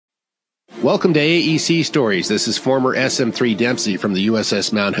Welcome to AEC Stories. This is former SM-3 Dempsey from the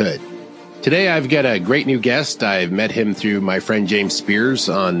USS Mount Hood. Today I've got a great new guest. I've met him through my friend James Spears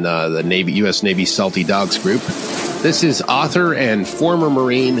on the U.S. Navy Salty Dogs group. This is author and former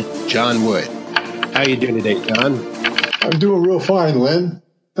Marine John Wood. How you doing today, John? I'm doing real fine, Lynn.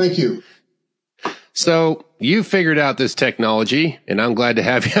 Thank you. So you figured out this technology, and I'm glad to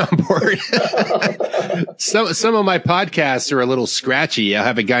have you on board. Some of my podcasts are a little scratchy. I'll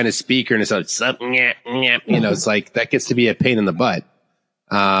have a guy in a speaker, and it's like, it's like that gets to be a pain in the butt.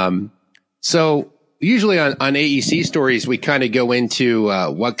 So usually on AEC Stories, we kind of go into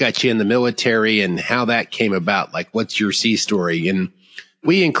what got you in the military and how that came about. Like, what's your sea story? And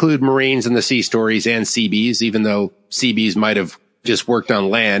we include Marines in the sea stories and Seabees, even though Seabees might have just worked on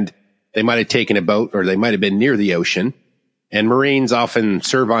land. They might have taken a boat or they might have been near the ocean. And Marines often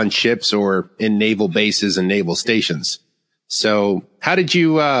serve on ships or in naval bases and naval stations. So how did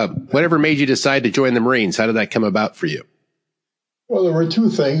you, whatever made you decide to join the Marines? How did that come about for you? Well, there were two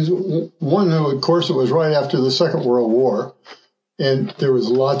things. One, of course, it was right after the Second World War. And there was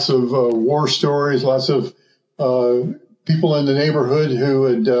lots of war stories, lots of people in the neighborhood who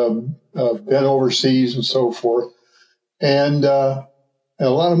had been overseas and so forth. And a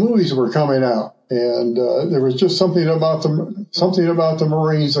lot of movies were coming out. And there was just something about the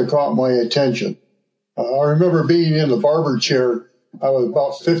Marines that caught my attention. I remember being in the barber chair. I was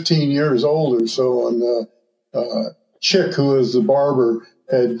about 15 years old or so, and Chick, who was the barber,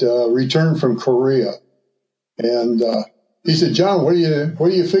 had returned from Korea. And he said, "John, what do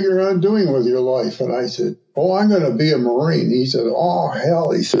you figure on doing with your life?" And I said, "Oh, I'm going to be a Marine." He said, "Oh,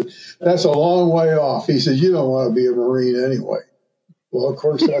 hell." He said, "That's a long way off." He said, "You don't want to be a Marine anyway." Well, of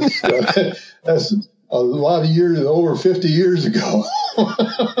course, that's a lot of years, over 50 years ago.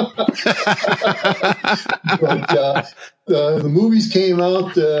 But the movies came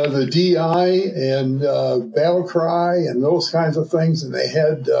out, the DI and Battle Cry and those kinds of things, and they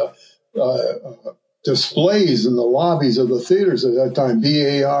had displays in the lobbies of the theaters at that time,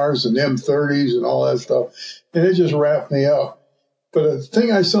 BARs and M30s and all that stuff, and it just wrapped me up. But the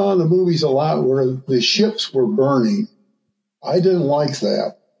thing I saw in the movies a lot were the ships were burning. I didn't like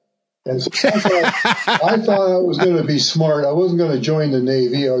that. And so I thought I was going to be smart. I wasn't going to join the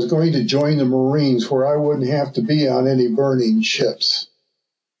Navy. I was going to join the Marines where I wouldn't have to be on any burning ships.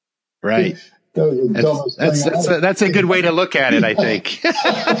 Right. That's a good way to look at it, I think.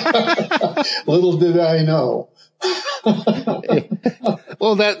 Little did I know.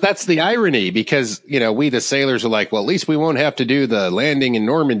 Well, that's the irony, because, we, the sailors, are like, well, at least we won't have to do the landing in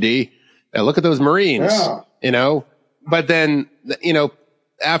Normandy. Now, look at those Marines, But then,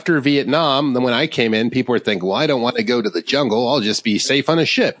 after Vietnam, then when I came in, people were thinking, well, I don't want to go to the jungle. I'll just be safe on a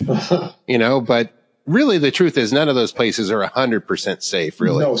ship, But really, the truth is none of those places are 100% safe,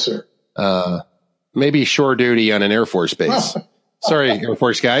 really. No, sir. Maybe shore duty on an Air Force base. Sorry, Air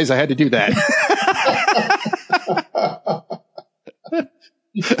Force guys, I had to do that.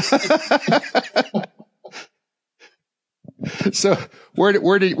 So where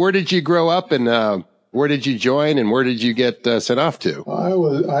did you grow up, and where did you join, and where did you get sent off to? I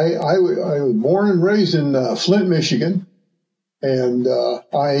was born and raised in Flint, Michigan, and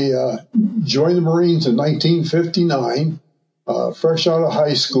I joined the Marines in 1959, fresh out of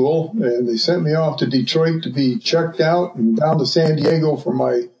high school, and they sent me off to Detroit to be checked out, and down to San Diego for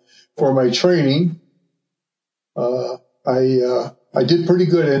my training. I did pretty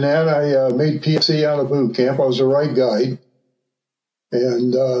good in that. I made PFC out of boot camp. I was a right guide.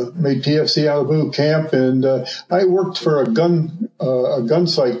 And made PFC out of boot camp, and I worked for a gun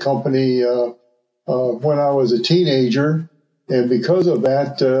sight company when I was a teenager, and because of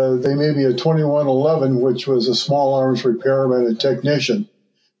that, they made me a 2111, which was a small arms repairman and technician,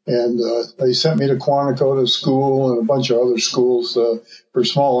 and they sent me to Quantico to school and a bunch of other schools for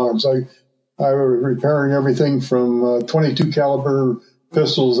small arms. I was repairing everything from 22 caliber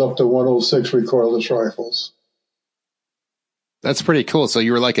pistols up to 106 recoilless rifles. That's pretty cool. So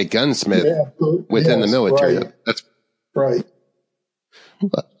you were like a gunsmith within the military. Right. That's right.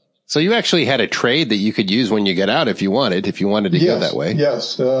 So you actually had a trade that you could use when you get out if you wanted to go that way.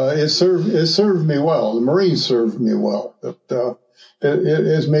 Yes. It served me well. The Marines served me well. It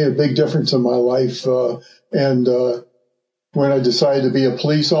has made a big difference in my life. And when I decided to be a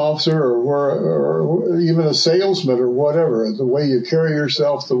police officer or even a salesman or whatever, the way you carry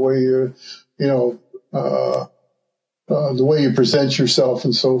yourself, the way the way you present yourself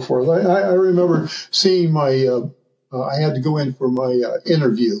and so forth. I remember seeing I had to go in for my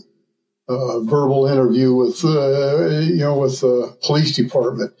interview, verbal interview with the police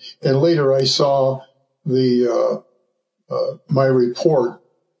department. And later I saw my report,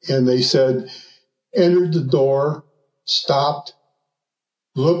 and they said, entered the door, stopped,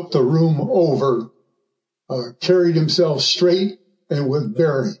 looked the room over, carried himself straight and with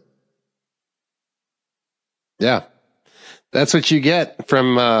bearing. Yeah. That's what you get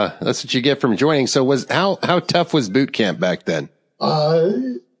from joining. So how tough was boot camp back then?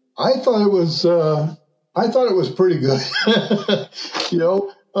 I thought it was pretty good.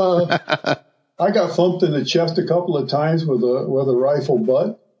 I got thumped in the chest a couple of times with a rifle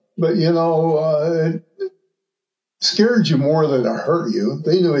butt, but it scared you more than it hurt you.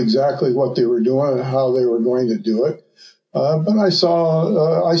 They knew exactly what they were doing and how they were going to do it. But I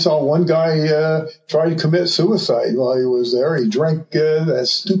saw one guy try to commit suicide while he was there. He drank that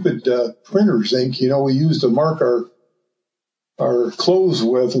stupid printer's ink, we used to mark our clothes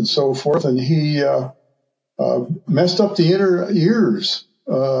with and so forth, and he messed up the inner ears,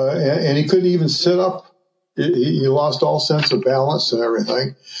 and he couldn't even sit up. He lost all sense of balance and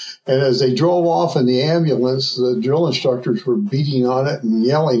everything. And as they drove off in the ambulance, the drill instructors were beating on it and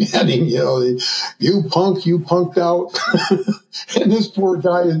yelling at him, you punk, you punked out. And this poor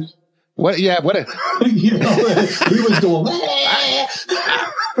guy is... What? Yeah, what? He was going...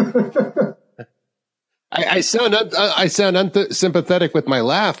 I sound unsympathetic with my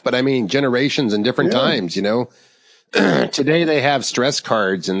laugh, but I mean, generations and different times, Today they have stress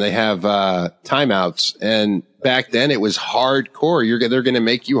cards and they have timeouts, and back then it was hardcore. They're going to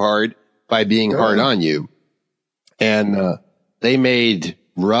make you hard by being hard on you, and they made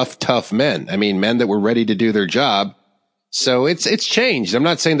rough, tough men. I mean, men that were ready to do their job. So it's changed. I'm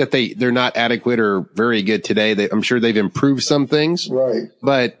not saying that they're not adequate or very good today. I'm sure they've improved some things, right?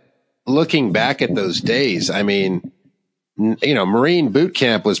 But looking back at those days, I mean, Marine boot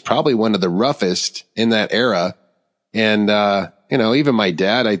camp was probably one of the roughest in that era. And, even my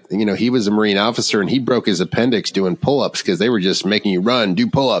dad, he was a Marine officer and he broke his appendix doing pull-ups because they were just making you run, do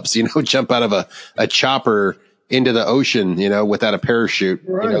pull-ups, jump out of a chopper into the ocean, without a parachute,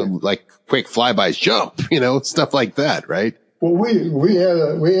 right. Like quick flybys, jump, stuff like that. Right. Well, we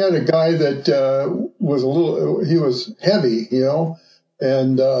had a guy that, he was heavy,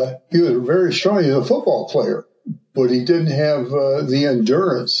 and, he was very strong. He was a football player, but he didn't have, the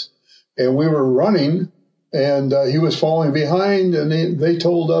endurance, and we were running. And he was falling behind, and they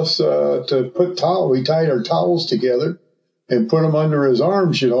told us to put we tied our towels together and put them under his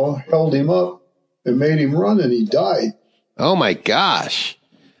arms, held him up and made him run, and he died. Oh my gosh.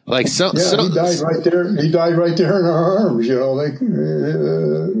 He died right there. He died right there in our arms,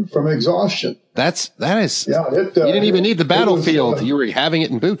 from exhaustion. That is, you didn't even need the battlefield. You were having it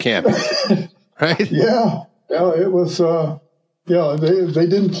in boot camp, right? Yeah. Yeah. It was, they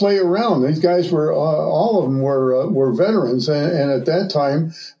didn't play around. These guys were, all of them were veterans. And at that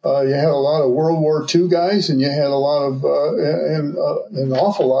time, you had a lot of World War II guys, and you had a lot of, an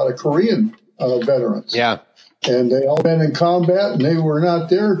awful lot of Korean, veterans. Yeah. And they all been in combat, and they were not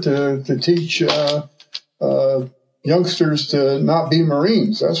there to teach, youngsters to not be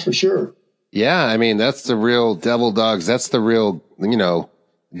Marines. That's for sure. Yeah. I mean, that's the real devil dogs. That's the real,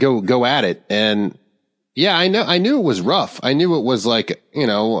 go at it. And, yeah, I knew it was rough. I knew it was like,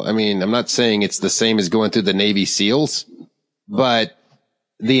 I'm not saying it's the same as going through the Navy SEALs, but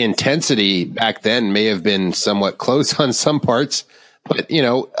the intensity back then may have been somewhat close on some parts. But,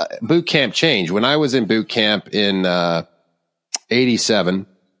 boot camp changed. When I was in boot camp in 87,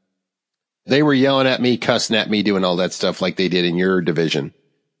 they were yelling at me, cussing at me, doing all that stuff like they did in your division.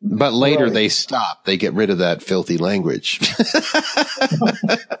 But later they stop. They get rid of that filthy language.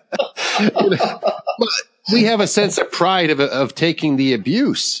 But we have a sense of pride of taking the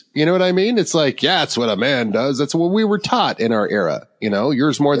abuse. You know what I mean? It's like, yeah, that's what a man does. That's what we were taught in our era.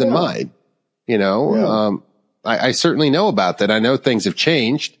 Yours more than mine. I certainly know about that. I know things have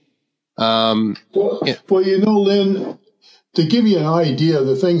changed. Lynn, to give you an idea of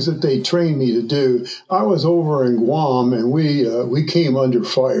the things that they trained me to do, I was over in Guam, and we came under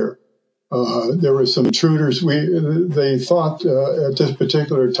fire. There were some intruders. They thought at this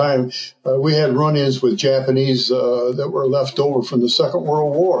particular time we had run-ins with Japanese that were left over from the Second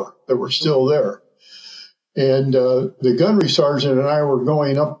World War that were still there. And the gunnery sergeant and I were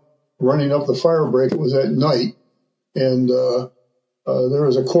running up the fire break. It was at night, and there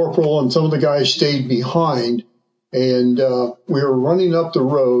was a corporal, and some of the guys stayed behind. And we were running up the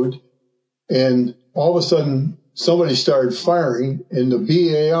road, and all of a sudden somebody started firing, and the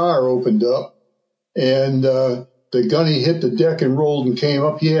BAR opened up, and the gunny hit the deck and rolled and came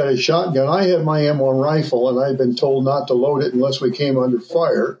up. He had a shotgun. I had my M1 rifle, and I'd been told not to load it unless we came under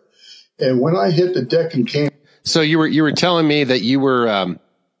fire. And when I hit the deck and came... So you were telling me that you were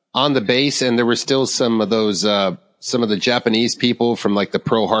on the base, and there were still some of those some of the Japanese people from like the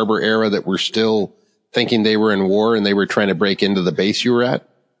Pearl Harbor era that were still thinking they were in war and they were trying to break into the base you were at?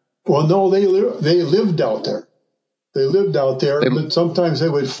 Well, no, they lived out there. They lived out there, but sometimes they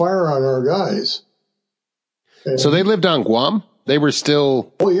would fire on our guys. And so they lived on Guam? They were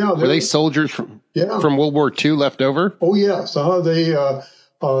still, oh yeah, were they soldiers from World War II left over? Oh yes, they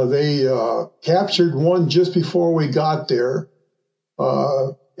captured one just before we got there,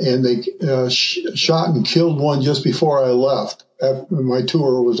 and they shot and killed one just before I left after my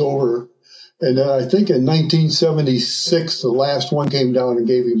tour was over. And then I think in 1976, the last one came down and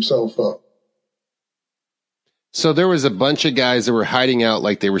gave himself up. So there was a bunch of guys that were hiding out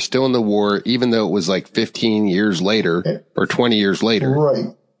like they were still in the war, even though it was like 15 years later or 20 years later. Right.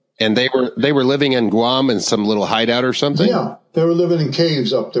 And they were living in Guam in some little hideout or something? Yeah, they were living in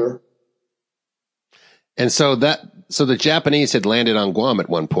caves up there. And so the Japanese had landed on Guam at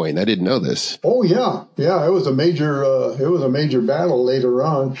one point. I didn't know this. Oh yeah. Yeah, it was a major battle later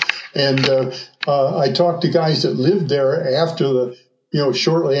on. And I talked to guys that lived there after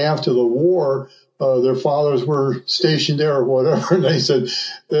shortly after the war. Their fathers were stationed there or whatever, and they said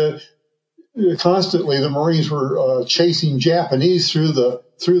that constantly the Marines were chasing Japanese through the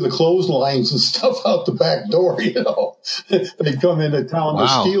clotheslines and stuff out the back door. They'd come into town to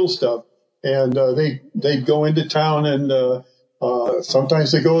steal stuff, and they'd go into town, and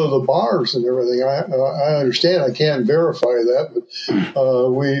sometimes they go to the bars and everything. I understand. I can't verify that,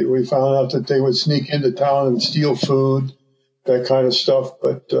 but we found out that they would sneak into town and steal food, that kind of stuff.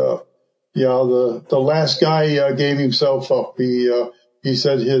 But yeah, the last guy gave himself up. He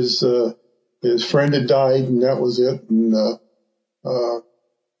said his friend had died, and that was it. And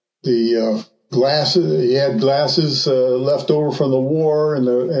the glasses, he had glasses left over from the war, and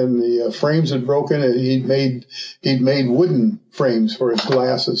the frames had broken, and he'd made wooden frames for his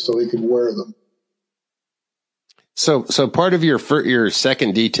glasses so he could wear them. So part of your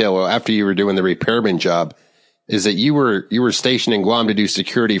second detail after you were doing the repairman job is that you were stationed in Guam to do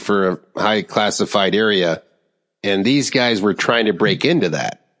security for a high classified area, and these guys were trying to break into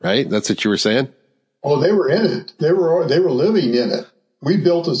that, right? That's what you were saying? Oh, they were in it. They were living in it. We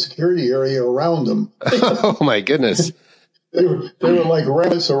built a security area around them. Oh my goodness. They were like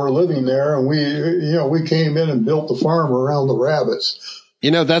rabbits that were living there, and we came in and built the farm around the rabbits.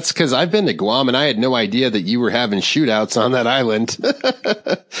 That's because I've been to Guam and I had no idea that you were having shootouts on that island.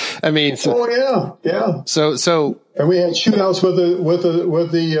 I mean, yeah. So, and we had shootouts with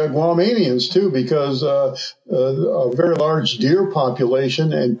the Guamanians too, because a very large deer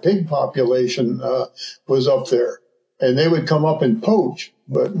population and pig population was up there, and they would come up and poach.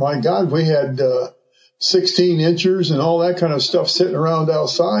 But my God, we had 16 inchers and all that kind of stuff sitting around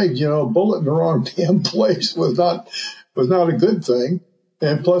outside. A bullet in the wrong damn place was not a good thing.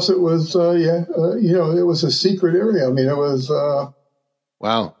 And plus, it was, it was a secret area. I mean, it was,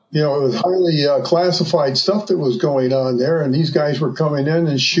 wow. It was highly classified stuff that was going on there. And these guys were coming in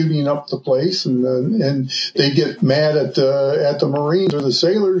and shooting up the place. And they get mad at the Marines or the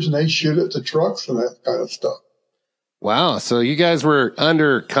sailors, and they shoot at the trucks and that kind of stuff. Wow. So you guys were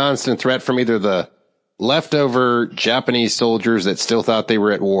under constant threat from either the leftover Japanese soldiers that still thought they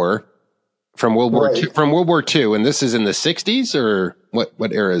were at war from World War II. And this is in the 60s, or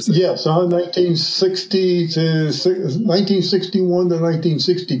what era is it? Yes, 1961 to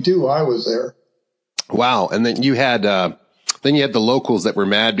 1962, I was there. Wow. And then you had the locals that were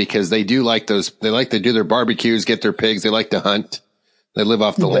mad because they do like they like to do their barbecues, get their pigs, they like to hunt. They live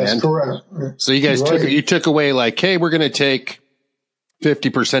off the land. That's correct. So you guys took away like, hey, we're going to take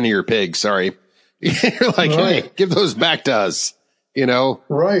 50% of your pigs. Sorry. You're like, hey, give those back to us,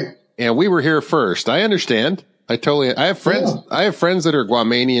 Right. And we were here first. I understand. I have friends. Yeah. I have friends that are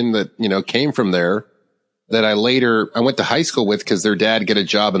Guamanian that, came from there that I went to high school with because their dad got a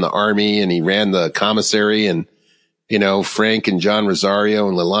job in the army and he ran the commissary, and, Frank and John Rosario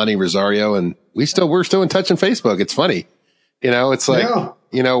and Leilani Rosario. And we're still in touch on Facebook. It's funny. It's like,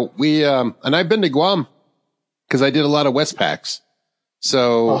 we, and I've been to Guam because I did a lot of Westpacks.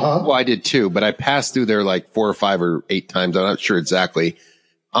 So, well, I did too, but I passed through there like 4 or 5 or 8 times. I'm not sure exactly.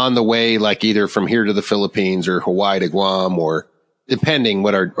 On the way, like either from here to the Philippines or Hawaii to Guam, or depending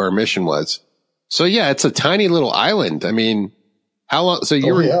what our mission was. So yeah, it's a tiny little island. I mean, how long? So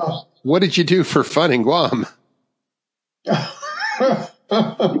what did you do for fun in Guam? We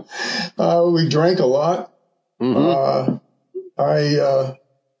drank a lot. Mm-hmm.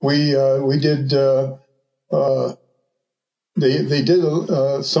 We did, they did,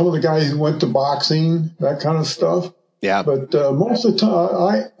 some of the guys went to boxing, that kind of stuff. Yeah. But most of the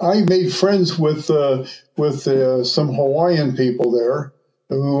time, I made friends with some Hawaiian people there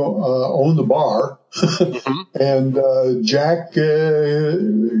who owned the bar. And Jack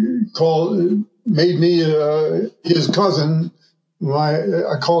made me his cousin.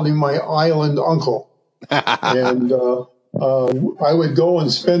 I called him my island uncle. And I would go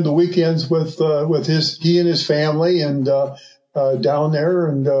and spend the weekends with he and his family and down there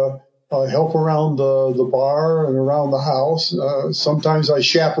and help around the bar and around the house. Sometimes I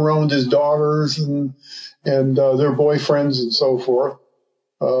chaperoned his daughters and their boyfriends and so forth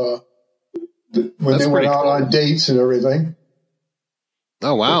when they went out on dates and everything.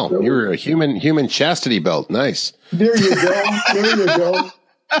 Oh wow, you were a human chastity belt. Nice. There you go. There you go.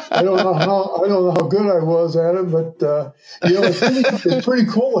 I don't know how good I was at it, but it's pretty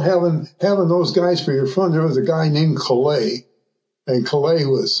cool having those guys for your fun. There was a guy named Calais, and Calais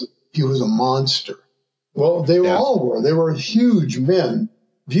was a monster. Well, they all were. They were huge men,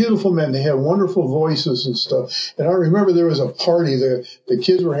 beautiful men. They had wonderful voices and stuff. And I remember there was a party there. The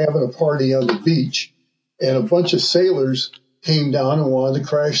kids were having a party on the beach, and a bunch of sailors came down and wanted to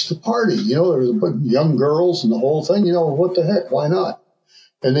crash the party. There was a bunch of young girls and the whole thing. What the heck? Why not?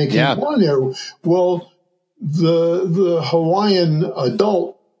 And they came on there. Well, the Hawaiian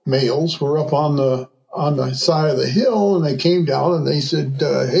adult males were up on the side of the hill, and they came down and they said,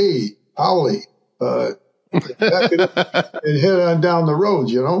 "Hey, Howley, back it up and head on down the road,"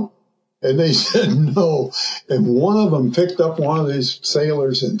 And they said no. And one of them picked up one of these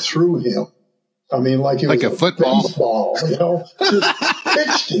sailors and threw him. I mean, like it was a football, baseball, just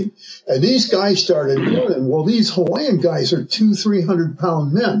pitched him. And these guys started running. Well, these Hawaiian guys are 200-300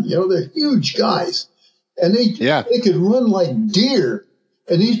 pound men. They're huge guys. And they could run like deer.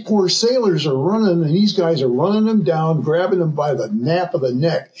 And these poor sailors are running, and these guys are running them down, grabbing them by the nape of the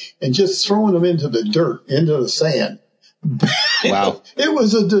neck, and just throwing them into the dirt, into the sand. Wow. It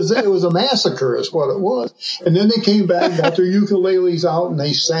was a disaster. It was a massacre is what it was. And then they came back, got their ukuleles out, and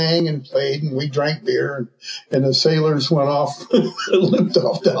they sang and played, and we drank beer, and the sailors went off and limped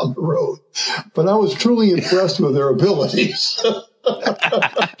off down the road. But I was truly impressed with their abilities.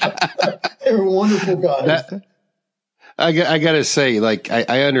 They were wonderful guys. I got to say,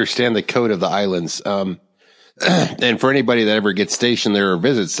 I understand the code of the islands. And for anybody that ever gets stationed there or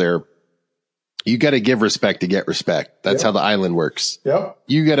visits there, you got to give respect to get respect. That's how the island works. Yep.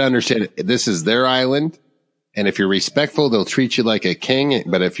 You got to understand this is their island. And if you're respectful, they'll treat you like a king.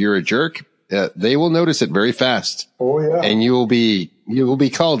 But if you're a jerk, they will notice it very fast. Oh, yeah. And you will be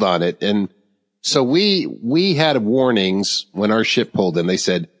called on it. And so we had warnings when our ship pulled in. They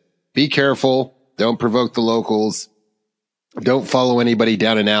said, be careful. Don't provoke the locals. Don't follow anybody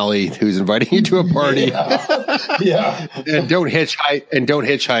down an alley who's inviting you to a party. Yeah. And don't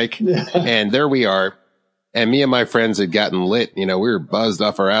hitchhike. Yeah. And there we are. And me and my friends had gotten lit. We were buzzed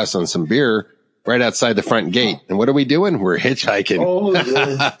off our ass on some beer right outside the front gate. And what are we doing? We're hitchhiking. Oh,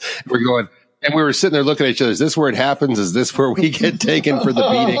 we're going, and we were sitting there looking at each other. Is this where it happens? Is this where we get taken for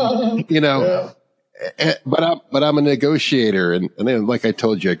the beating? Yeah. But I'm a negotiator. And then, like I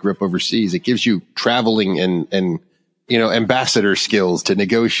told you, I grew up overseas. It gives you traveling and ambassador skills to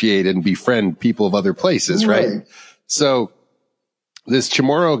negotiate and befriend people of other places, right? So this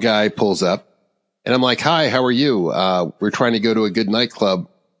Chamorro guy pulls up, and I'm like, hi, how are you? We're trying to go to a good nightclub.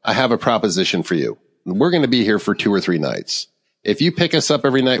 I have a proposition for you. We're going to be here for 2 or 3 nights. If you pick us up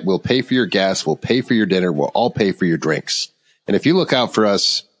every night, we'll pay for your gas, we'll pay for your dinner, we'll all pay for your drinks. And if you look out for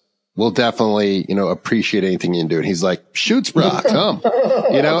us, we'll definitely, appreciate anything you can do. And he's like, shoots, brah, come,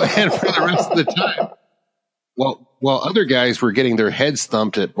 and for the rest of the time. Well, while other guys were getting their heads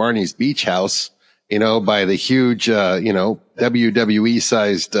thumped at Barney's beach house, by the huge, WWE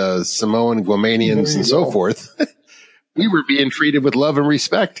sized, Samoan Guamanians and so forth, we were being treated with love and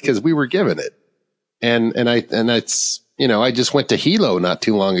respect because we were given it. And I just went to Hilo not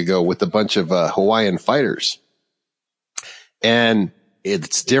too long ago with a bunch of, Hawaiian fighters. And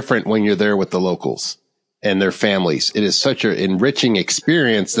it's different when you're there with the locals and their families. It is such an enriching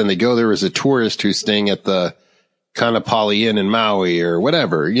experience than they go there as a tourist who's staying at the Kanapali Inn in Maui or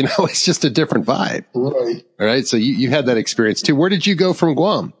whatever. It's just a different vibe. Right. All right. So you had that experience too. Where did you go from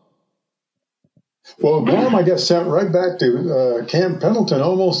Guam? Well, Guam, I got sent right back to Camp Pendleton,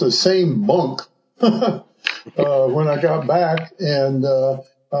 almost the same bunk when I got back, and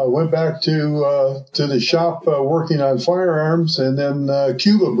went back to the shop working on firearms, and then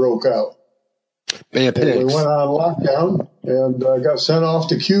Cuba broke out. Bay of Pigs. We went on lockdown and got sent off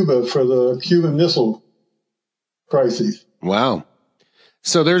to Cuba for the Cuban Missile Crisis. Wow.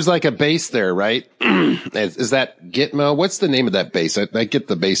 So there's like a base there, right? Is that Gitmo? What's the name of that base? I get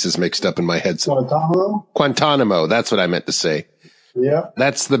the bases mixed up in my head. Guantanamo? Guantanamo. That's what I meant to say. Yeah.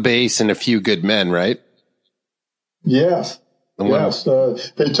 That's the base and a few good men, right? Yes. Yes,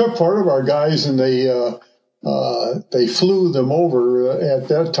 they took part of our guys and they flew them over. At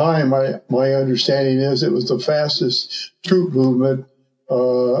that time, my understanding is it was the fastest troop movement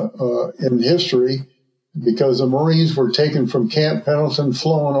in history, because the Marines were taken from Camp Pendleton,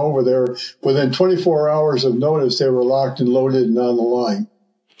 flown over there. Within 24 hours of notice, they were locked and loaded and on the line.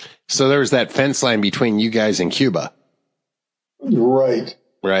 So there was that fence line between you guys and Cuba. Right.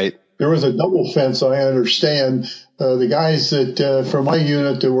 Right. There was a double fence, I understand. The guys that from my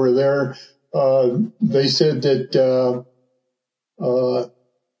unit that were there, they said that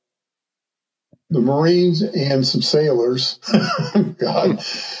the Marines and some sailors, God,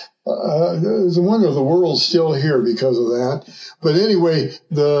 it's a wonder the world's still here because of that. But anyway,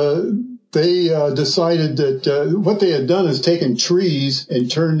 they decided that what they had done is taken trees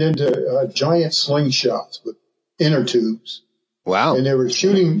and turned into giant slingshots with inner tubes. Wow! And they were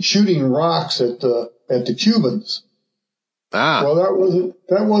shooting rocks at the Cubans. Ah. Well,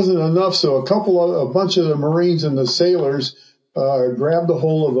 that wasn't enough. So a bunch of the Marines and the sailors grabbed a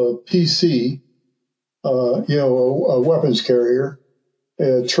hold of a PC, a weapons carrier,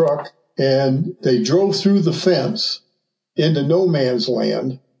 a truck, and they drove through the fence into no man's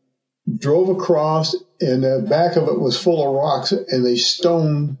land, drove across, and the back of it was full of rocks, and they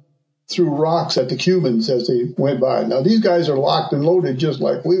stoned threw rocks at the Cubans as they went by. Now, these guys are locked and loaded just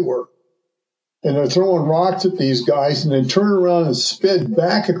like we were. And they're throwing rocks at these guys and then turned around and sped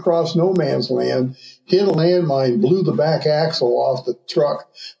back across no man's land, hit a landmine, blew the back axle off the truck.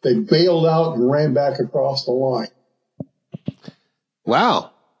 They bailed out and ran back across the line.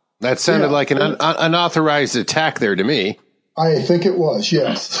 Wow. That sounded like an unauthorized attack there to me. I think it was,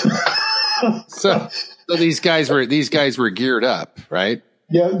 yes. So these guys were geared up, right?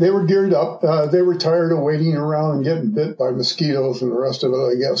 Yeah, they were geared up. They were tired of waiting around and getting bit by mosquitoes and the rest of it,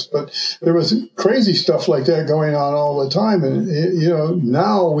 I guess. But there was crazy stuff like that going on all the time. And,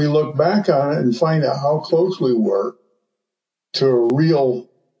 now we look back on it and find out how close we were to a real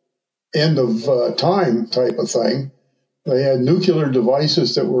end of time type of thing. They had nuclear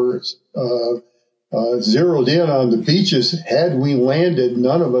devices that were zeroed in on the beaches. Had we landed,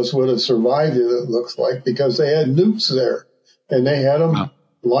 none of us would have survived it looks like, because they had nukes there. And they had them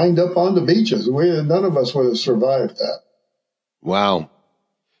lined up on the beaches. None of us would have survived that. Wow.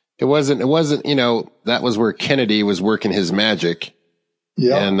 It wasn't, that was where Kennedy was working his magic.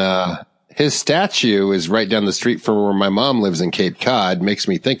 Yeah. And, his statue is right down the street from where my mom lives in Cape Cod. Makes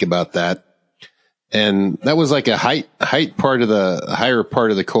me think about that. And that was like a higher part of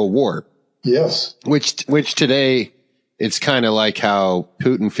the Cold War. Yes. Which today, it's kind of like how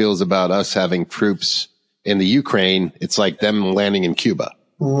Putin feels about us having troops in the Ukraine. It's like them landing in Cuba.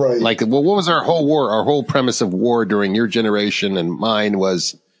 Right. Like, well, what was our whole war? Our whole premise of war during your generation and mine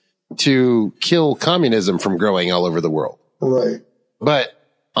was to kill communism from growing all over the world. Right. But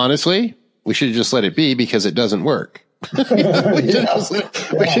honestly, we should just let it be, because it doesn't work. We should just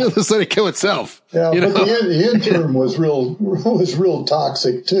let it kill itself. Yeah, but the interim was real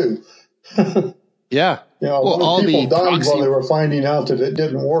toxic too. Yeah. All people died while they were finding out that it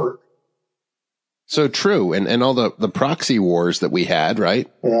didn't work. So true. And all the proxy wars that we had,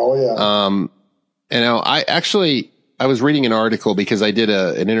 right? Oh, yeah. I was reading an article because I did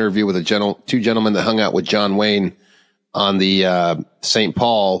an interview with two gentlemen that hung out with John Wayne on the St.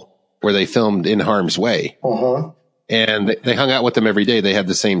 Paul, where they filmed In Harm's Way. Uh-huh. And they hung out with them every day. They had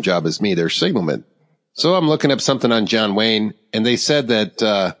the same job as me. They're signalmen. So I'm looking up something on John Wayne, and they said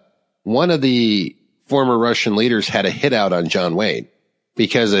that one of the former Russian leaders had a hit out on John Wayne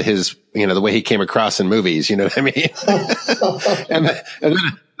because of his, the way he came across in movies, you know what I mean?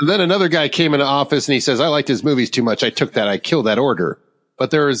 and then another guy came into office and he says, I liked his movies too much. I killed that order. But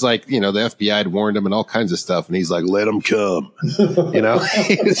there was the FBI had warned him and all kinds of stuff. And he's like, let him come.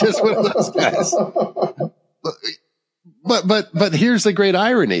 He's just one of those guys. But here's the great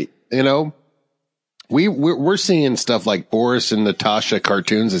irony, we're seeing stuff like Boris and Natasha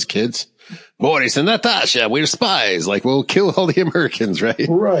cartoons as kids. Boris and Natasha, we're spies. Like, we'll kill all the Americans, right?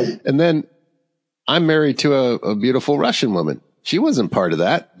 Right. And then I'm married to a beautiful Russian woman. She wasn't part of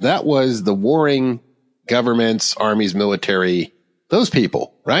that. That was the warring governments, armies, military, those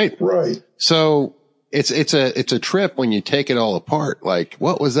people, right? Right. So it's a trip when you take it all apart. Like,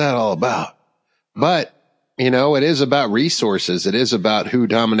 what was that all about? But, it is about resources. It is about who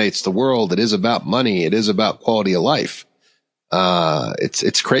dominates the world. It is about money. It is about quality of life.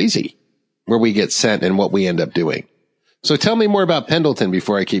 It's crazy where we get sent and what we end up doing. So tell me more about Pendleton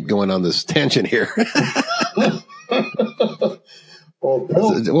before I keep going on this tangent here.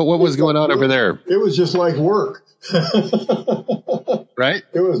 What was going on over there? It was just like work. Right?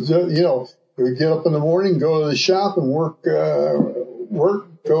 It was, we'd get up in the morning, go to the shop and work, go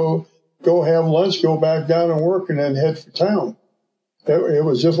have lunch, go back down and work, and then head for town. It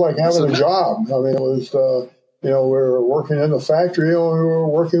was just like having a job. I mean, it was, we were working in the factory, and we were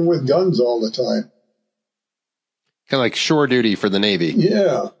working with guns all the time. Kind of like shore duty for the Navy.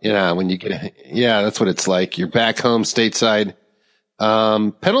 Yeah. Yeah. When you that's what it's like. You're back home stateside.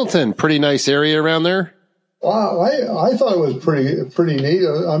 Pendleton, pretty nice area around there. I thought it was pretty neat.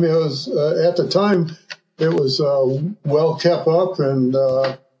 I mean, it was, at the time, it was, well kept up, and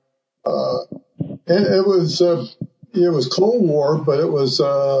it was Cold War, but it was,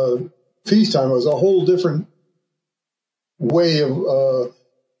 peacetime. It was a whole different way of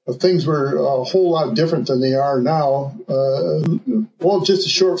things were a whole lot different than they are now. Just a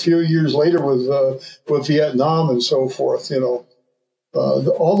short few years later with Vietnam and so forth,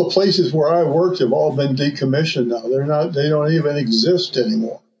 all the places where I worked have all been decommissioned now. They don't even exist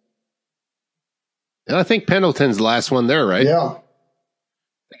anymore. And I think Pendleton's the last one there, right? Yeah.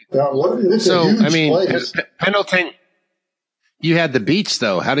 It's a huge place. Pendleton, you had the beach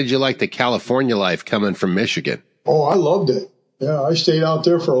though. How did you like the California life coming from Michigan? Oh, I loved it. Yeah, I stayed out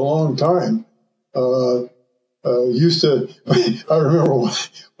there for a long time. I remember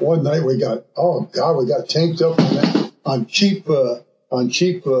one night we got tanked up on cheap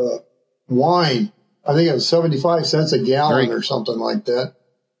wine. I think it was 75 cents a gallon or something like that.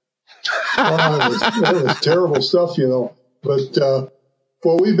 It was terrible stuff,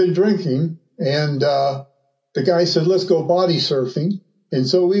 But we've been drinking, and the guy said, "Let's go body surfing." And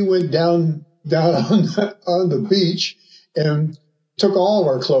so we went down on the beach and took all of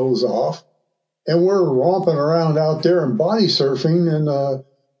our clothes off, and we're romping around out there and body surfing and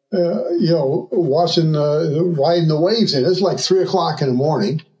watching riding the waves. And it's like 3:00 in the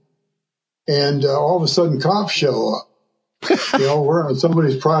morning, and all of a sudden cops show up. We're on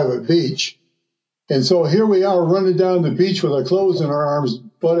somebody's private beach, and so here we are running down the beach with our clothes in our arms,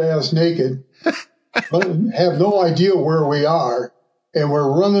 butt-ass naked, but have no idea where we are. And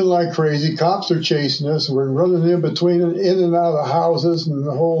we're running like crazy. Cops are chasing us. We're running in and out of houses and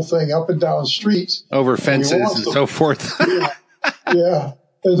the whole thing, up and down streets. Over fences and so forth. Yeah.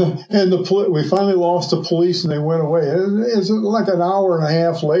 And we finally lost the police, and they went away. It's like an hour and a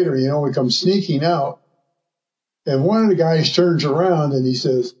half later, we come sneaking out. And one of the guys turns around and he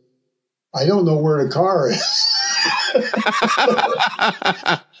says, "I don't know where the car is."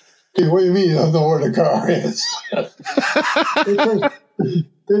 What do you mean you don't know where the car is?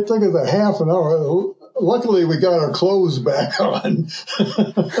 It took us a half an hour. Luckily, we got our clothes back on.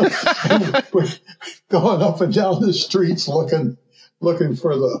 We're going up and down the streets looking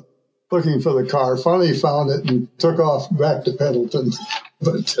for the car. Finally found it and took off back to Pendleton.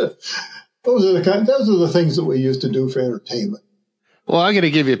 But those are the things that we used to do for entertainment. Well, I'm going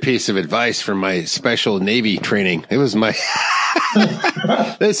to give you a piece of advice from my special Navy training. It was my.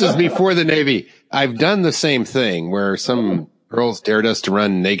 This is before the Navy. I've done the same thing where some girls dared us to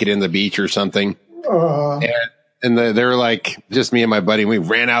run naked in the beach or something. And they were like, just me and my buddy. We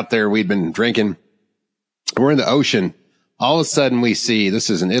ran out there. We'd been drinking. We're in the ocean. All of a sudden we see, this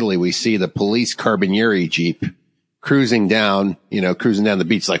is in Italy, we see the police Carabinieri Jeep cruising down the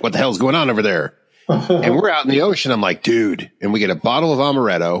beach. Like, what the hell's going on over there? And we're out in the ocean. I'm like, dude. And we get a bottle of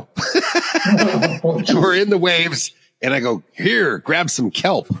amaretto. We're in the waves. And I go, here, grab some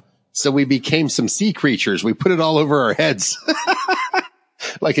kelp. So we became some sea creatures. We put it all over our heads.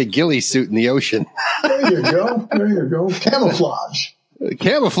 Like a ghillie suit in the ocean. There you go. Camouflage. We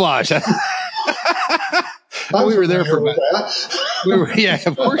were there for about, yeah,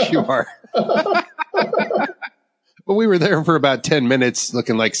 of course you are. But we were there for about 10 minutes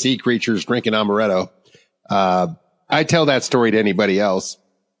looking like sea creatures drinking amaretto. I tell that story to anybody else.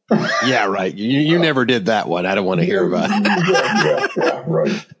 Yeah, right. You never did that one. I don't want to hear about it. Yeah,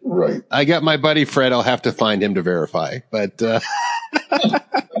 right. I got my buddy Fred. I'll have to find him to verify. But, that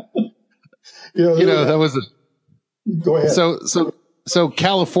was go ahead. So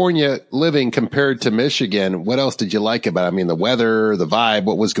California living compared to Michigan, what else did you like about it? I mean, the weather, the vibe,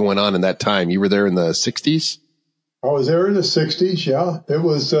 what was going on in that time? You were there in the 60s? I was there in the 60s, yeah. It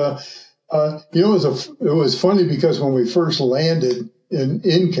was, it was funny because when we first landed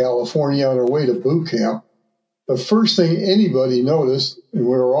in California on our way to boot camp, the first thing anybody noticed, and we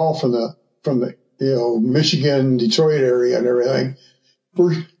were all from the Michigan, Detroit area and everything,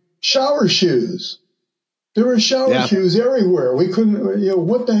 were shower shoes. There were shower shoes everywhere. We couldn't,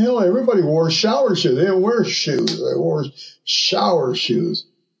 what the hell? Everybody wore shower shoes. They didn't wear shoes. They wore shower shoes.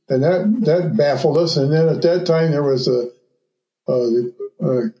 And that baffled us. And then at that time, there was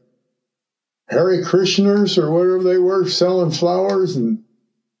Harry Krishners or whatever they were selling flowers. And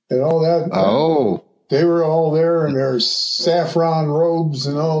and all that. Oh. They were all there in their saffron robes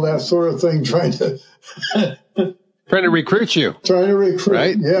and all that sort of thing, trying to recruit you. Trying to recruit.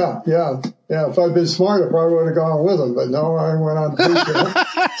 Right? Yeah. If I'd been smart, I probably would have gone with them. But no, I went on boot camp.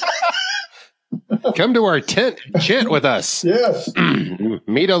 Come to our tent, chant with us. Yes.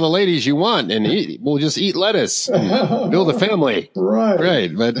 Meet all the ladies you want, and we'll just eat lettuce and build a family.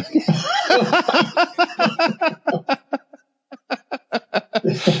 Right. But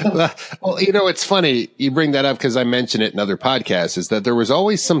well, it's funny you bring that up because I mentioned it in other podcasts, is that there was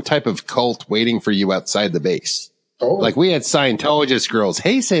always some type of cult waiting for you outside the base. Oh. Like we had Scientologist girls.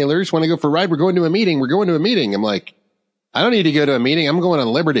 Hey, sailors, want to go for a ride? We're going to a meeting. I'm like, I don't need to go to a meeting. I'm going on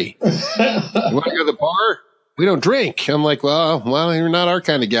Liberty. You want to go to the bar? We don't drink. I'm like, well, you're not our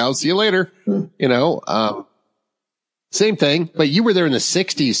kind of gal. See you later. Same thing. But you were there in the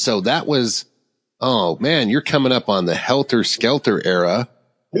 60s. So that was, oh man, you're coming up on the Helter Skelter era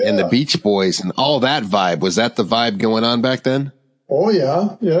and the Beach Boys and all that vibe. Was that the vibe going on back then? Oh,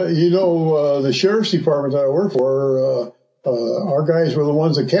 yeah. Yeah. The sheriff's department that I work for, our guys were the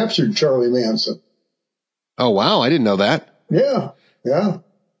ones that captured Charlie Manson. Oh, wow. I didn't know that. Yeah.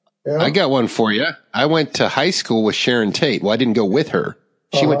 I got one for you. I went to high school with Sharon Tate. Well, I didn't go with her.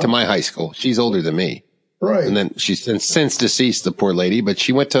 She went to my high school. She's older than me. Right. And then she's since deceased, the poor lady, but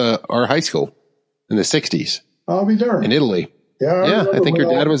she went to our high school in the 60s. I'll be darned. In Italy. Yeah. I think her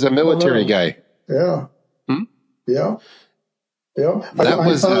dad was a military guy. Yeah. Yeah. Yeah.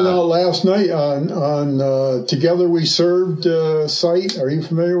 I found out last night on Together We Served site. Are you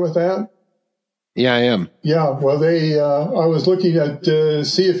familiar with that? Yeah, I am. Yeah. Well, I was looking at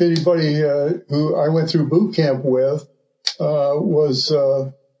see if anybody who I went through boot camp with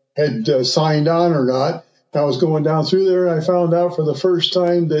had signed on or not. I was going down through there, and I found out for the first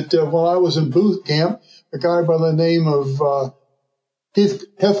time that while I was in boot camp, a guy by the name of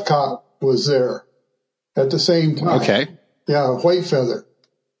Heathcote was there at the same time. Okay. Yeah, White Feather.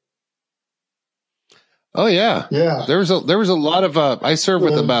 Oh yeah, yeah. There was a lot of. I served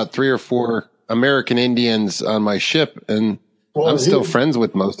with about 3 or 4 American Indians on my ship, and I'm still friends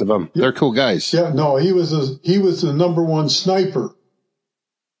with most of them. They're cool guys. Yeah, no, he was the number one sniper.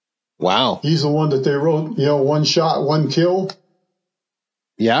 Wow. He's the one that they wrote. One shot, one kill.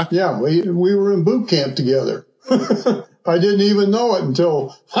 Yeah. Yeah, we were in boot camp together. I didn't even know it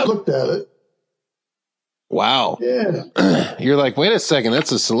until I looked at it. Wow. Yeah. You're like, wait a second,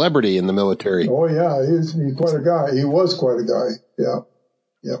 that's a celebrity in the military. Oh yeah, he's quite a guy. He was quite a guy. Yeah.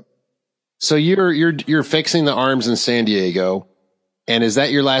 Yeah. So you're fixing the arms in San Diego, and is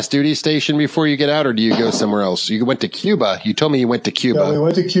that your last duty station before you get out, or do you go somewhere else? You went to Cuba. You told me you went to Cuba. Yeah, we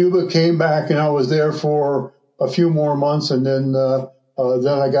went to Cuba, came back, and I was there for a few more months, and then I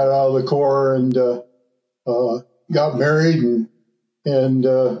got out of the Corps and got married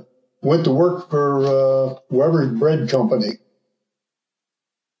and went to work for Weber's Bread Company.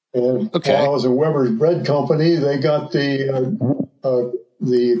 And while I was in Weber's Bread Company, they got the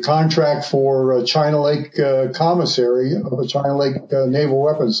contract for China Lake Commissary of the China Lake Naval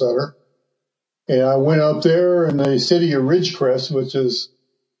Weapons Center. And I went up there in the city of Ridgecrest, which is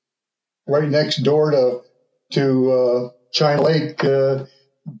right next door to China Lake.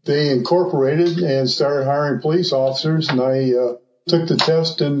 They incorporated and started hiring police officers, and I took the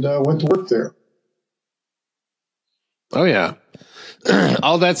test and went to work there. Oh, yeah.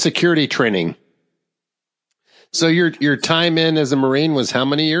 All that security training. So your time in as a Marine was how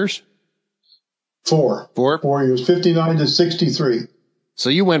many years? 4. 4 years, 59 to 63. So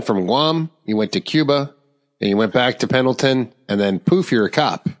you went from Guam, you went to Cuba, and you went back to Pendleton, and then poof, you're a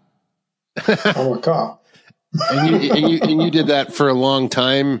cop. I'm a cop. and you did that for a long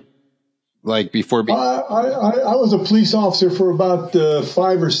time, like before. I was a police officer for about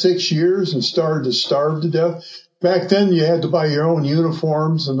 5 or 6 years and started to starve to death. Back then, you had to buy your own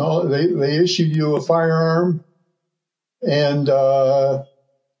uniforms and all. They issued you a firearm, and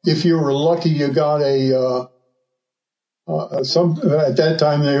if you were lucky, you got at that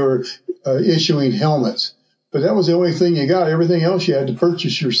time they were issuing helmets, but that was the only thing you got. Everything else you had to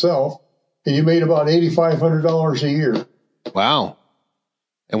purchase yourself, and you made about $8,500 a year. Wow!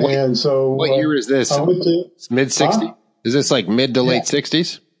 And what year is this? Mid 60s? Huh? Is this like mid to late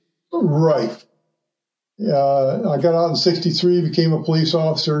 60s? Right. I got out in 63, became a police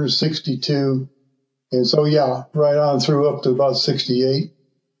officer in 62. And so, yeah, right on through up to about 68,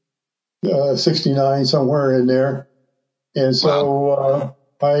 69, somewhere in there. And so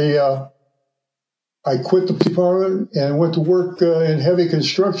I quit the department and went to work in heavy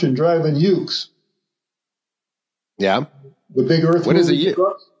construction, driving ukes. Yeah. The big earth. What is a uke?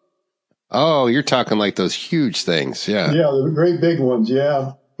 Oh, you're talking like those huge things. Yeah. Yeah, the great big ones.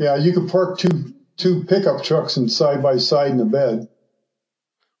 Yeah. Yeah, you could park two pickup trucks side by side in the bed.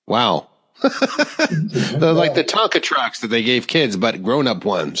 Wow. They're like the Tonka trucks that they gave kids, but grown-up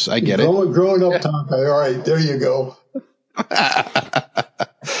ones. I get it. Grown-up Tonka. All right, there you go.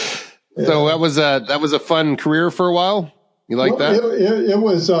 So that was a fun career for a while. You like that? It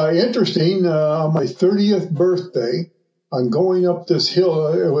was interesting. On my 30th birthday, I'm going up this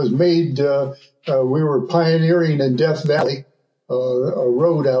hill. It was made. We were pioneering in Death Valley, a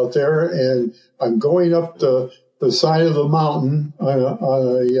road out there, and I'm going up the side of the mountain on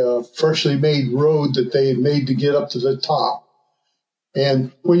a freshly made road that they had made to get up to the top.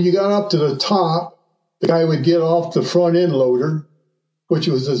 And when you got up to the top, the guy would get off the front end loader, which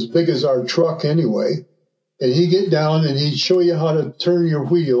was as big as our truck anyway, and he'd get down and he'd show you how to turn your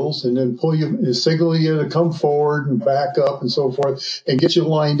wheels and then pull you and signal you to come forward and back up and so forth and get you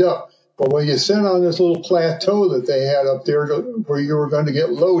lined up. But when you sat on this little plateau that they had up there where you were going to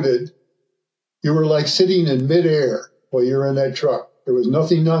get loaded, you were like sitting in midair while you were in that truck. There was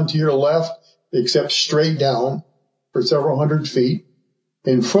nothing on to your left except straight down for several hundred feet.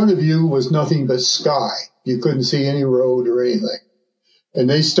 In front of you was nothing but sky. You couldn't see any road or anything. And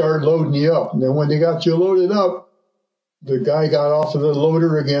they started loading you up. And then when they got you loaded up, the guy got off of the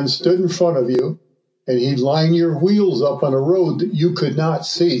loader again, stood in front of you, and he'd line your wheels up on a road that you could not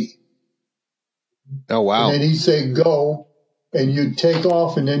see. Oh, wow. And then he'd say, go, and you'd take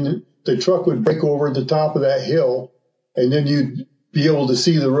off, and then the truck would break over the top of that hill, and then you'd be able to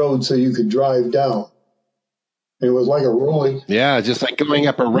see the road so you could drive down. It was like a rolling. Yeah, just like going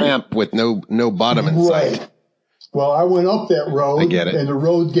up a ramp with no bottom in sight. Right. Well, I went up that road, I get it. And the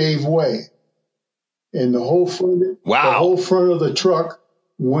road gave way, and the whole front of the truck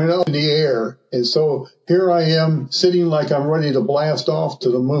went up in the air, and so here I am sitting like I'm ready to blast off to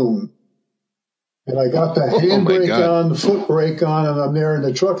the moon. And I got the handbrake on, the foot brake on, and I'm there, and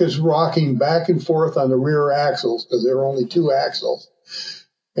the truck is rocking back and forth on the rear axles because there are only two axles.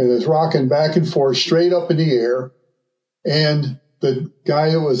 And it's rocking back and forth straight up in the air. And the guy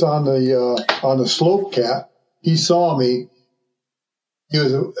that was on the slope cat, he saw me. He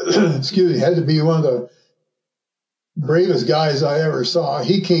was, had to be one of the bravest guys I ever saw.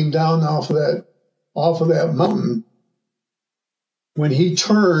 He came down off of that mountain. When he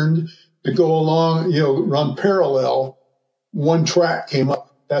turned to go along, run parallel, one track came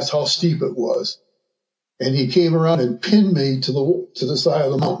up. That's how steep it was. And he came around and pinned me to the side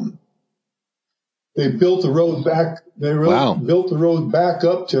of the mountain. They built the road back. Built the road back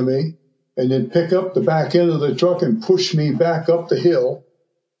up to me, and then pick up the back end of the truck and push me back up the hill,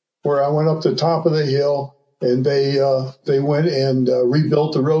 where I went up the top of the hill, and they went and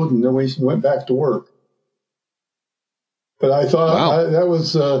rebuilt the road, and then we went back to work. But I thought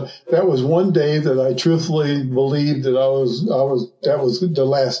that was one day that I truthfully believed that that was the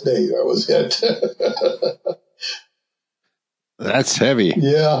last day. That was it. That's heavy.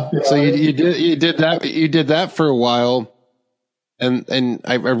 Yeah. So you did that for a while, and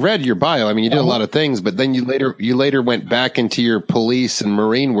I read your bio. I mean, you did a lot of things, but then you later went back into your police and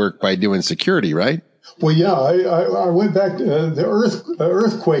Marine work by doing security, right? Well, yeah, I went back. The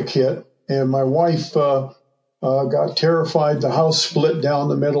earthquake hit, and my wife got terrified. The house split down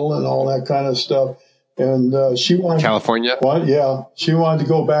the middle and all that kind of stuff. And she wanted California. Well, yeah, she wanted to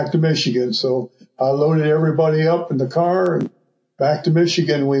go back to Michigan. So I loaded everybody up in the car and back to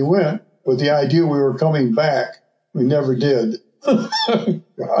Michigan we went with the idea we were coming back. We never did. God,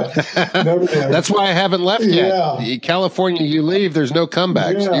 never did. That's why I haven't left yet. California, you leave, there's no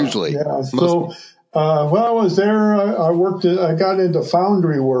comebacks usually. Yeah. So when I was there, I got into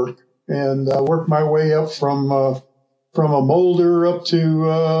foundry work. And I worked my way up from a molder up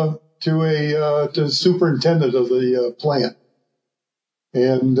to superintendent of the plant.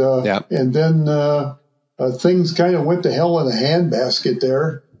 And then things kind of went to hell in a handbasket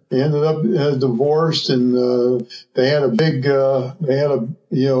there. They ended up divorced, and they had a big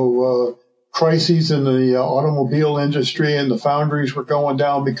crises in the automobile industry, and the foundries were going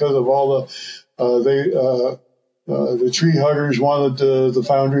down because of all the tree huggers wanted the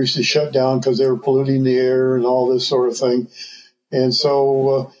foundries to shut down because they were polluting the air and all this sort of thing. And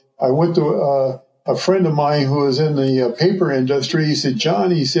so I went to a friend of mine who was in the paper industry. He said,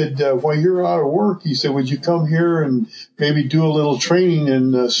 John, while you're out of work, he said, would you come here and maybe do a little training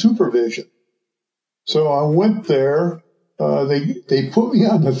in supervision? So I went there. They put me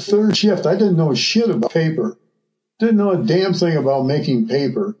on the third shift. I didn't know shit about paper. Didn't know a damn thing about making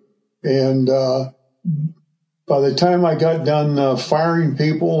paper. And by the time I got done firing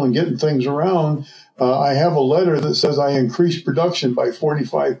people and getting things around, I have a letter that says I increased production by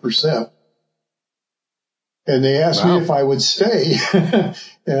 45%. And they asked me if I would stay,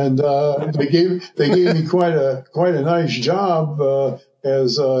 and they gave me quite a nice job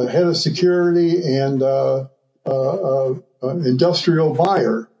as head of security and industrial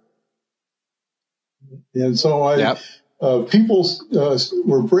buyer. And so people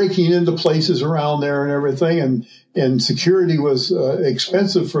were breaking into places around there and everything, and security was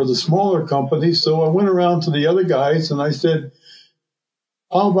expensive for the smaller companies. So I went around to the other guys and I said,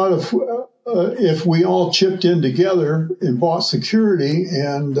 how about if we all chipped in together and bought security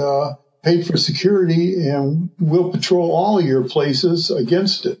and paid for security, and we'll patrol all of your places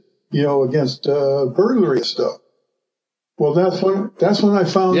against it, against burglary stuff. Well, that's when I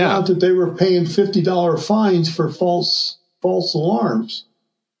found out that they were paying $50 fines for false alarms.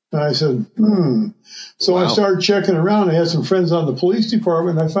 And I said, So I started checking around. I had some friends on the police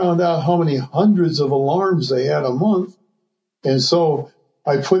department. And I found out how many hundreds of alarms they had a month. And so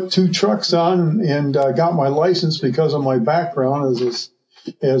I put 2 trucks on and got my license because of my background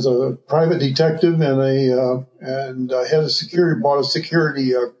as a private detective and head of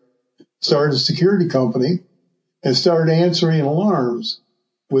security. Started a security company and started answering alarms.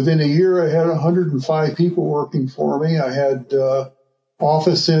 Within a year, I had 105 people working for me. I had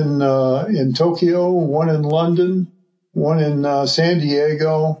office in Tokyo, one in London, one in San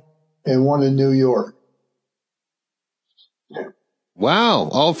Diego, and one in New York. Wow.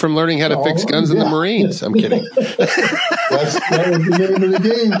 All from learning how to fix guns in the Marines. I'm kidding. That was the name of the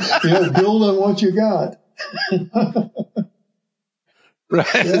game. Build on what you got. Right.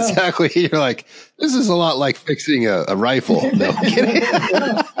 Yeah. Exactly. You're like, this is a lot like fixing a rifle. No, I'm kidding.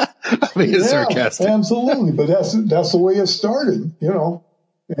 I'm being sarcastic. Absolutely. But that's the way it started, and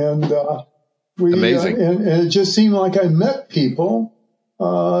amazing. And it just seemed like I met people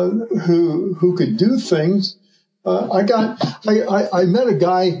who could do things. I met a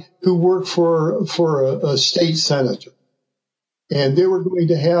guy who worked for a state senator, and they were going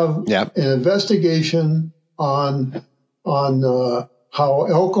to have an investigation on how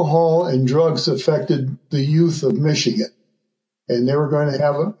alcohol and drugs affected the youth of Michigan, and they were going to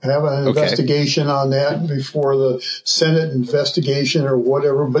have an investigation on that before the Senate investigation or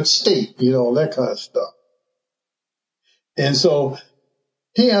whatever, but state, that kind of stuff. And so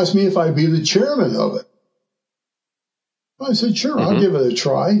he asked me if I'd be the chairman of it. I said, sure, I'll give it a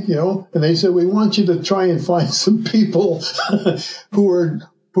try, And they said, we want you to try and find some people who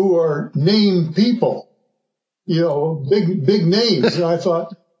are named people, big names. And I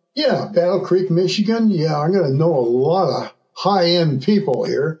thought, Battle Creek, Michigan. Yeah, I'm going to know a lot of high-end people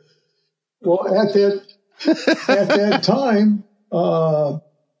here. Well, at that time,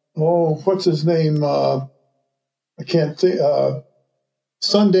 what's his name? I can't think.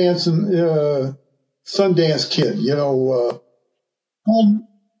 Sundance Kid, Paul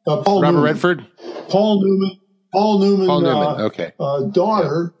Robert Newman. Redford? Paul Newman. Okay.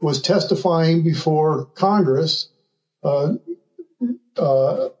 Daughter was testifying before Congress about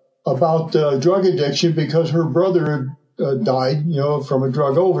drug addiction because her brother had died, from a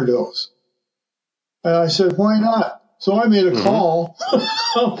drug overdose. And I said, why not? So I made a call.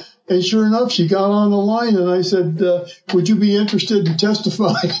 And sure enough, she got on the line, and I said, would you be interested in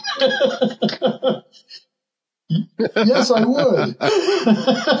testifying? Yes, I would.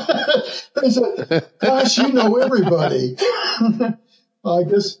 I said, gosh, you know everybody. I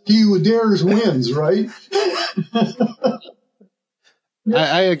guess he who dares wins, right?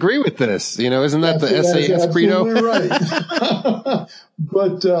 I agree with this. Isn't that the SAS credo? Right.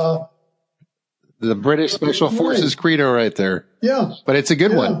 But the British Special Forces credo right there. Yeah. But it's a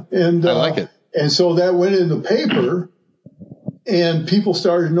good one. And I like it. And so that went in the paper, and people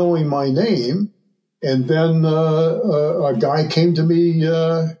started knowing my name. And then a guy came to me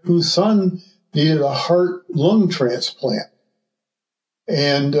whose son needed a heart-lung transplant.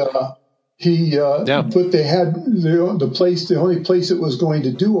 And but they had the only place that was going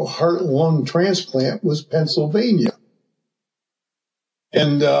to do a heart-lung transplant was Pennsylvania.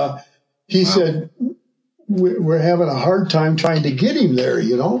 And he said, we're having a hard time trying to get him there,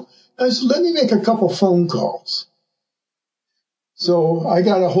 I said, let me make a couple phone calls. So I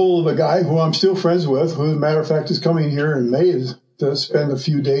got a hold of a guy who I'm still friends with, who, as a matter of fact, is coming here in May to spend a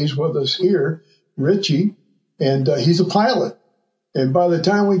few days with us here, Richie, and he's a pilot. And by the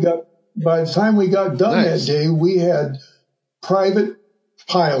time we got done that day, we had private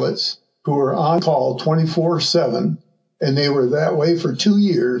pilots who were on call 24/7, and they were that way for 2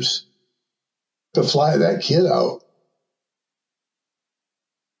 years to fly that kid out.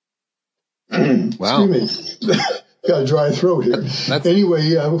 Wow. Excuse me. Got a dry throat here.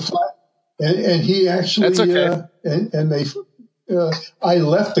 Anyway, and he actually, that's okay. and they, I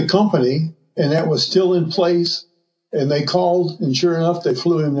left the company and that was still in place. And they called, and sure enough, they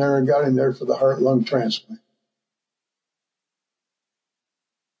flew him there and got him there for the heart-lung transplant.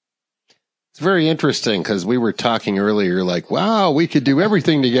 It's very interesting because we were talking earlier, like, wow, we could do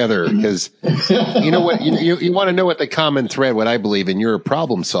everything together. Because you know what, you want to know what the common thread, what I believe in, you're a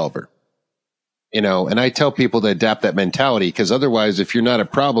problem solver. And I tell people to adapt that mentality, because otherwise, if you're not a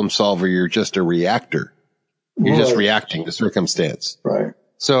problem solver, you're just a reactor. You're just reacting to circumstance. Right.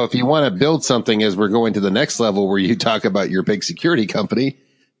 So if you want to build something, as we're going to the next level where you talk about your big security company,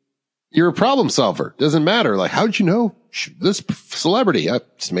 you're a problem solver. Doesn't matter. Like, how'd you know this celebrity? I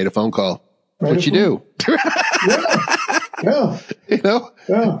just made a phone call. What you do? Yeah.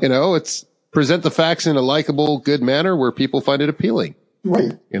 It's present the facts in a likable, good manner where people find it appealing.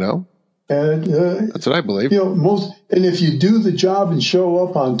 Right. And that's what I believe. And if you do the job and show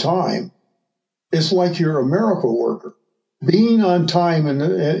up on time, it's like you're a miracle worker. Being on time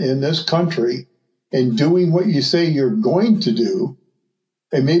in this country and doing what you say you're going to do,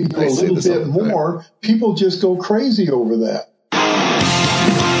 and maybe a little bit more, people just go crazy over that.